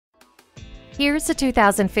Here's a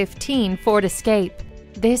 2015 Ford Escape.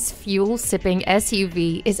 This fuel-sipping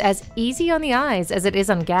SUV is as easy on the eyes as it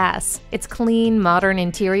is on gas. Its clean, modern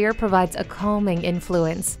interior provides a calming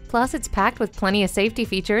influence. Plus, it's packed with plenty of safety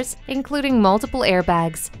features, including multiple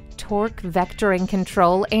airbags, torque vectoring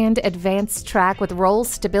control, and advanced track with roll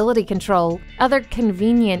stability control. Other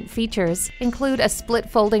convenient features include a split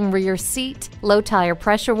folding rear seat, low tire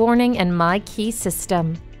pressure warning, and My Key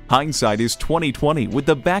system. Hindsight is 20/20 with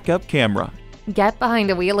the backup camera. Get behind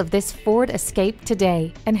the wheel of this Ford Escape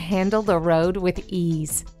today and handle the road with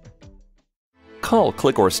ease. Call,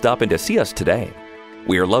 click, or stop in to see us today.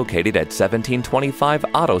 We are located at 1725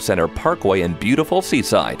 Auto Center Parkway in beautiful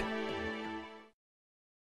Seaside.